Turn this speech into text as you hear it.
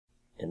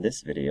In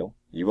this video,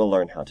 you will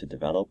learn how to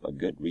develop a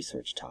good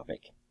research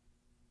topic.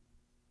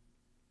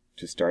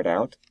 To start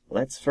out,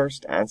 let's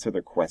first answer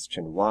the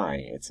question why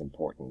it's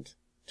important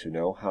to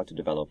know how to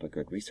develop a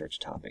good research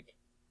topic.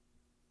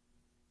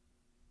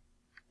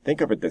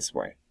 Think of it this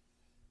way.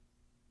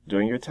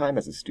 During your time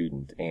as a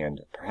student,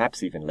 and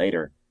perhaps even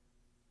later,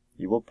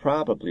 you will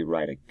probably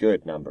write a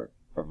good number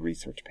of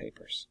research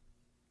papers.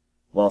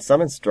 While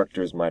some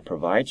instructors might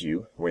provide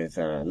you with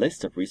a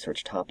list of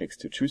research topics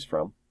to choose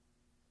from,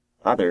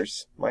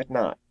 others might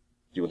not.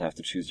 You will have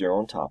to choose your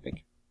own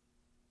topic.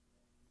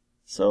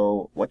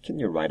 So, what can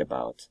you write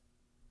about?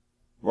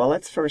 Well,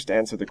 let's first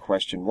answer the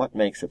question, what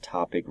makes a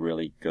topic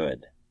really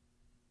good?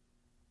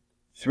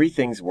 3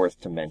 things worth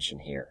to mention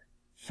here.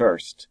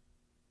 First,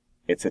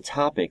 it's a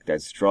topic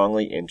that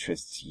strongly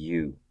interests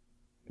you.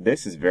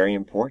 This is very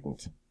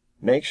important.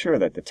 Make sure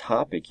that the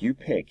topic you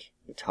pick,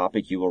 the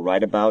topic you will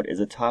write about, is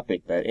a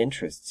topic that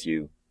interests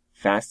you,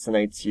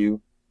 fascinates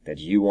you, that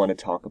you want to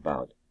talk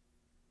about.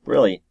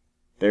 Really,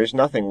 there's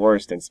nothing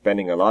worse than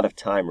spending a lot of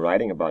time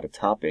writing about a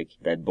topic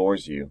that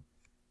bores you.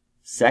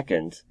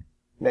 Second,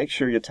 make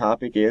sure your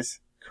topic is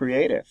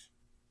creative.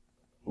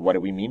 What do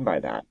we mean by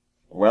that?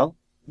 Well,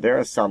 there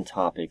are some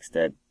topics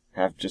that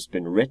have just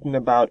been written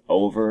about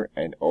over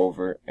and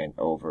over and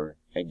over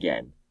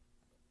again.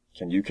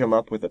 Can you come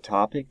up with a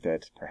topic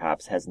that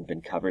perhaps hasn't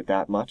been covered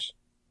that much?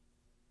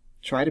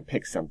 Try to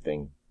pick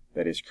something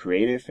that is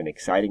creative and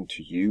exciting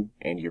to you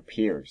and your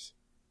peers.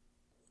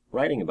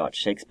 Writing about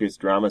Shakespeare's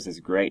dramas is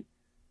great,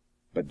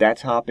 but that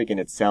topic in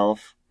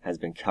itself has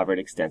been covered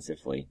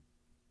extensively.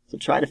 So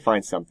try to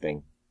find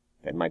something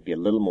that might be a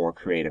little more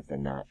creative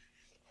than that.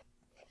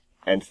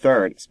 And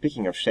third,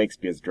 speaking of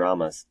Shakespeare's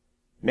dramas,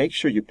 make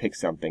sure you pick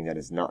something that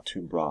is not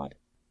too broad.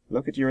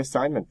 Look at your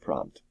assignment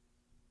prompt.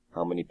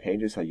 How many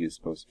pages are you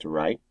supposed to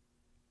write?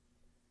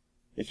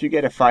 If you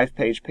get a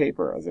 5-page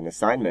paper as an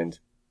assignment,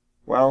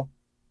 well,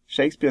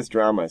 Shakespeare's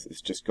dramas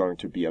is just going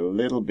to be a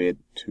little bit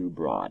too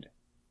broad.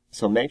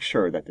 So make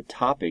sure that the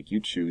topic you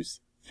choose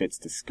fits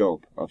the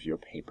scope of your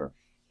paper.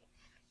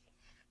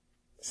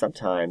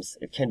 Sometimes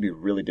it can be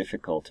really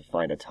difficult to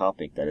find a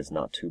topic that is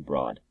not too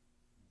broad.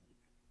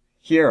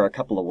 Here are a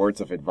couple of words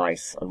of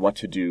advice on what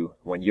to do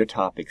when your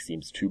topic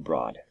seems too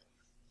broad.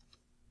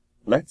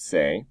 Let's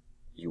say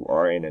you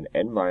are in an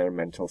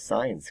environmental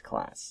science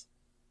class.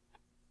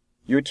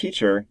 Your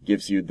teacher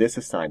gives you this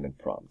assignment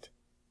prompt.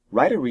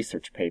 Write a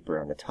research paper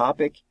on a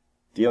topic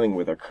dealing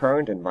with a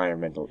current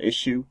environmental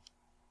issue.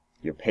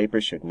 Your paper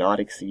should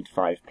not exceed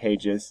 5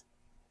 pages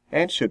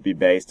and should be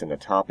based on a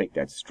topic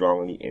that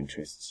strongly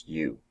interests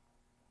you.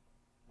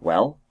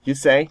 Well, you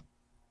say,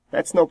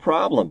 that's no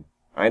problem.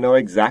 I know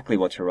exactly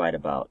what to write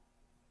about.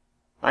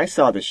 I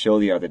saw the show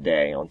the other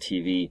day on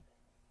TV,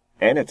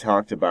 and it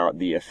talked about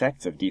the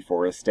effects of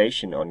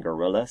deforestation on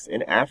gorillas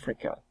in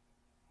Africa.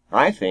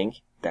 I think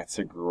that's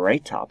a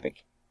great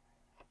topic.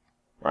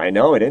 I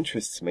know it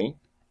interests me,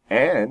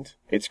 and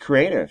it's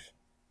creative.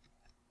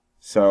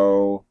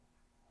 So,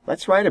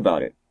 let's write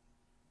about it.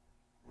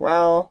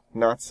 Well,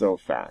 not so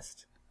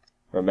fast.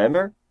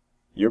 Remember,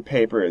 your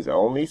paper is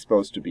only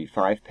supposed to be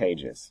 5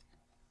 pages.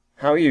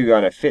 How are you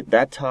going to fit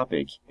that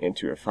topic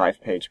into a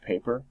 5-page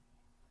paper?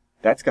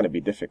 That's going to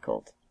be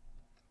difficult.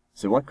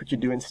 So what could you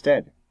do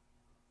instead?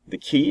 The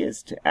key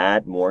is to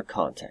add more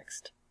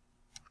context.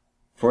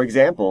 For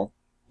example,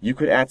 you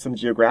could add some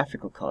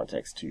geographical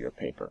context to your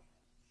paper.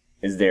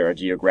 Is there a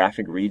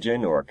geographic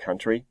region or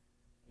country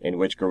in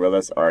which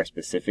gorillas are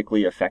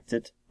specifically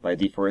affected by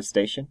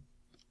deforestation?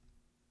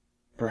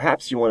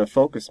 Perhaps you want to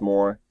focus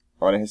more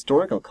on a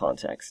historical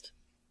context.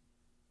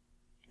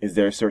 Is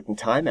there a certain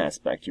time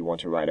aspect you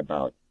want to write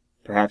about?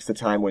 Perhaps the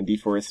time when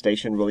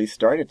deforestation really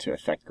started to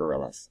affect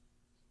gorillas.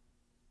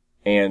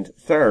 And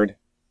third,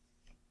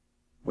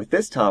 with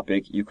this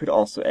topic, you could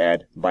also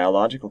add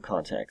biological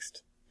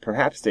context.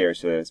 Perhaps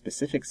there's a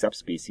specific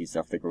subspecies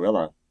of the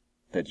gorilla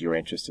that you're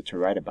interested to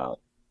write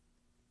about.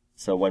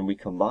 So when we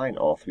combine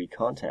all 3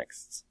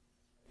 contexts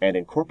and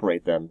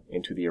incorporate them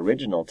into the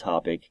original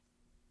topic,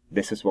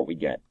 this is what we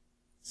get.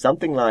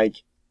 Something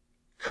like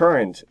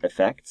current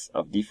effects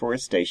of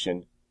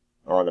deforestation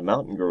on the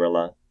mountain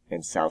gorilla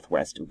in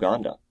southwest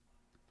Uganda.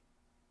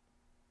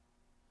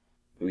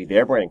 We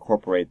thereby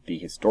incorporate the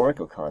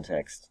historical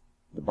context,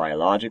 the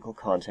biological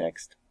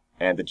context,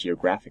 and the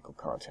geographical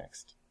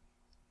context.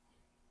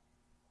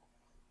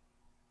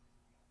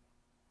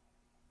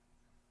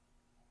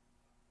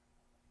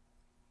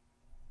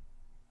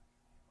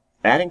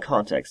 Adding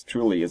context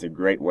truly is a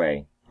great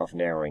way of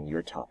narrowing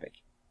your topic.